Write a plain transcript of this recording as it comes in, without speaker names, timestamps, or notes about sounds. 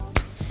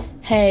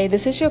Hey,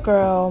 this is your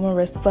girl,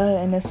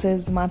 Marissa, and this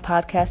is my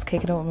podcast,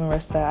 Kicking It with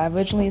Marissa. I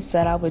originally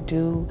said I would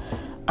do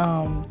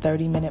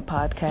 30-minute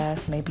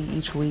podcasts maybe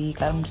each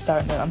week. I'm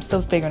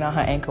still figuring out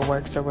how Anchor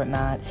works or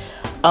whatnot.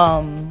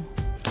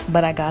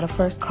 But I got a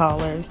first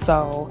caller,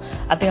 so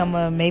I think I'm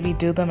going to maybe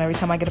do them every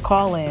time I get a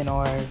call in,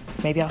 or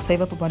maybe I'll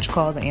save up a bunch of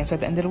calls and answer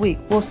at the end of the week.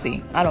 We'll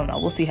see. I don't know.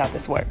 We'll see how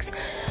this works.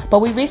 But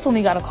we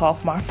recently got a call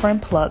from our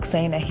friend Pluck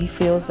saying that he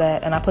feels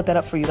that, and I put that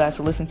up for you guys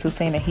to listen to,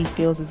 saying that he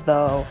feels as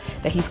though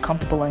that he's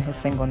comfortable in his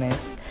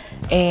singleness,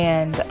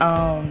 and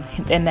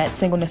that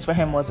singleness for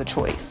him was a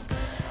choice.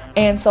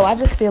 And so I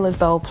just feel as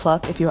though,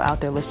 Pluck, if you're out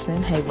there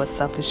listening, hey,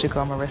 what's up? It's your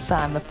girl, Marissa.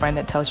 I'm the friend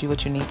that tells you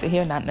what you need to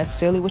hear, not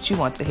necessarily what you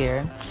want to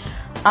hear.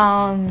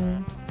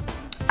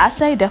 I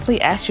say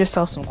definitely ask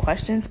yourself some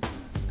questions.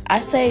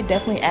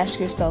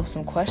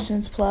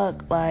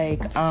 Pluck.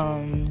 Like,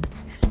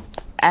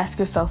 ask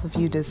yourself if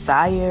you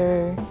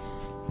desire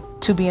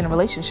to be in a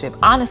relationship.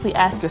 Honestly,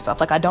 ask yourself.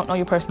 Like, I don't know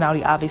your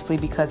personality, obviously,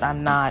 because I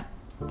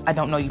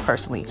don't know you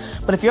personally.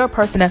 But if you're a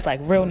person that's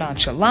like real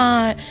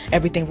nonchalant,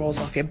 everything rolls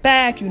off your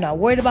back, you're not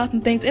worried about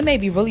them things, it may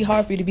be really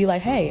hard for you to be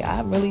like, hey,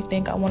 I really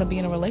think I want to be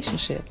in a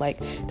relationship. Like,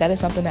 that is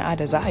something that I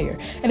desire.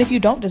 And if you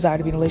don't desire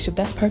to be in a relationship,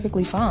 that's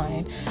perfectly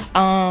fine.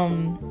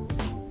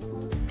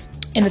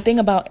 And the thing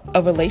about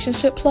a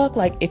relationship, Pluck,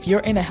 like, if you're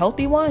in a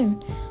healthy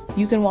one,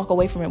 you can walk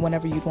away from it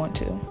whenever you want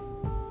to.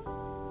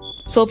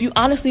 So if you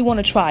honestly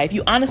want to try, if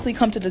you honestly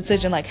come to the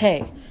decision like,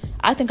 hey,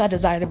 I think I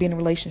desire to be in a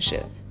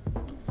relationship,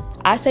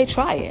 I say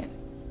try it.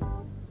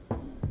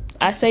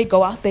 I say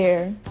go out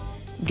there,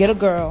 get a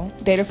girl,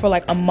 date her for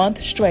like a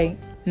month straight.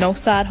 No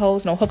side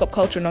hoes, no hookup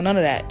culture, no none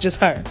of that. Just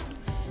her.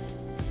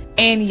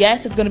 And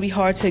yes, it's going to be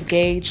hard to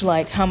gauge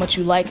like how much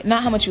you like,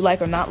 not how much you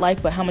like or not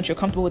like, but how much you're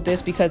comfortable with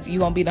this, because you're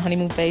going to be in the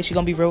honeymoon phase. She's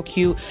going to be real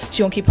cute. She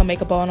going to keep her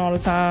makeup on all the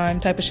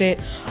time type of shit.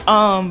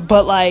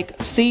 But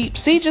like, see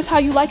just how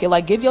you like it.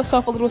 Like, give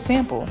yourself a little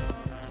sample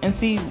and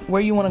see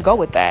where you want to go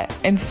with that.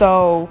 And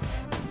so,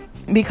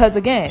 because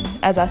again,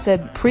 as I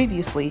said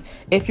previously,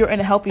 if you're in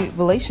a healthy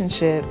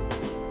relationship,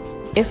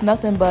 it's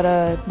nothing but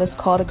let's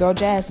call the girl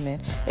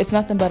Jasmine. It's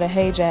nothing but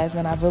hey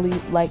Jasmine, I really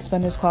like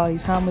spending this quality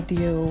time with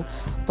you,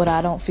 but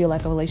I don't feel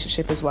like a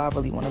relationship is where I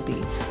really want to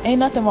be. Ain't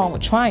nothing wrong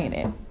with trying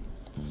it.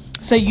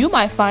 So you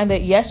might find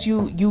that yes,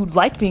 you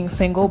like being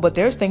single, but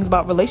there's things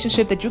about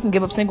relationship that you can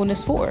give up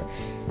singleness for.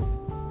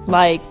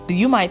 Like,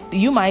 you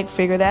might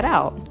figure that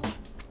out.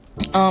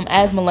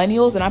 As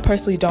millennials, and I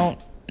personally don't,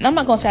 and I'm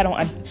not going to say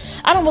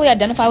I don't really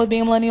identify with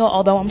being a millennial,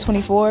 although I'm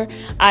 24.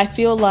 I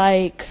feel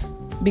like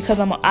because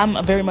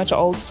I'm very much an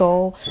old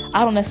soul,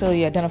 I don't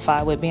necessarily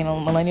identify with being a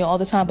millennial all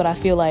the time, but I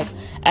feel like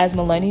as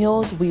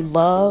millennials, we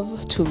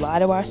love to lie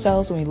to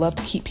ourselves and we love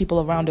to keep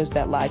people around us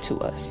that lie to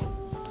us.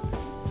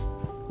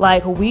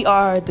 Like, we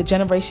are the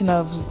generation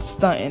of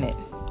stunting it.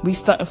 We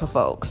stunting for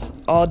folks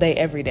all day,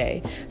 every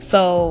day.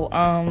 So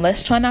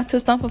let's try not to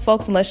stunt for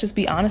folks, and let's just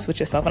be honest with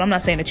yourself. And I'm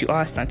not saying that you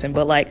are stunting,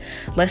 but like,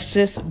 let's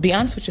just be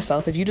honest with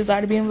yourself. If you desire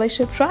to be in a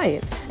relationship, try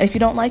it. And if you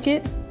don't like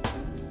it,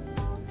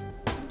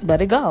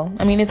 let it go.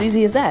 I mean, it's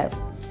easy as that.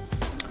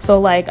 So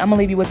like, I'm gonna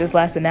leave you with this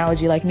last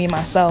analogy. Like, me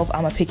myself,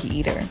 I'm a picky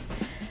eater.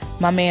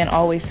 My man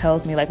always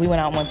tells me, like, we went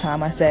out one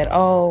time, I said,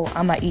 oh,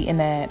 I'm not eating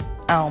that,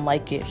 I don't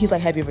like it. He's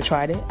like, have you ever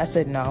tried it? I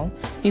said, no.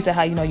 He said,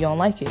 how you know you don't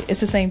like it? It's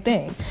the same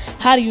thing.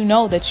 How do you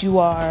know that you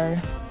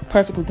are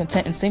perfectly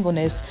content in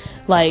singleness?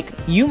 Like,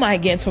 you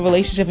might get into a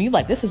relationship and you're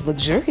like, this is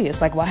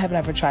luxurious. Like, why haven't I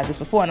ever tried this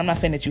before? And I'm not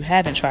saying that you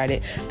haven't tried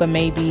it, but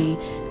maybe,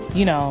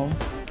 you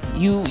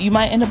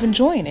might end up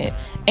enjoying it.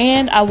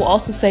 And I will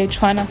also say,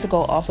 try not to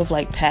go off of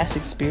like past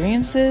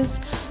experiences,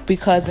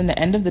 because in the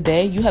end of the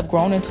day, you have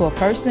grown into a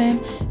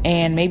person,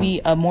 and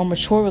maybe a more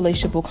mature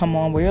relationship will come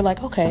on where you're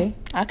like, okay,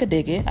 I could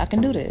dig it. I can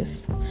do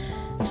this.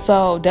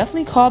 So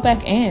definitely call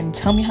back in.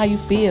 Tell me how you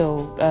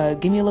feel.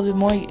 Give me a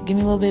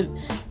little bit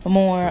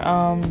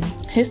more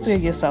history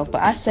of yourself.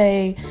 But I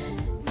say,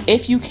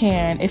 if you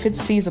can, if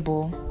it's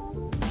feasible,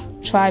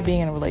 try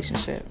being in a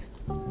relationship.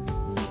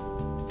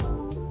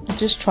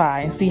 Just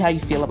try and see how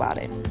you feel about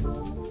it.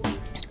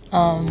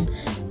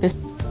 This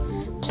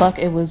Pluck,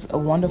 it was a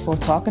wonderful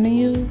talking to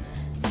you,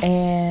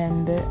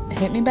 and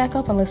hit me back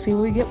up and let's see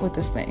where we get with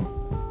this thing.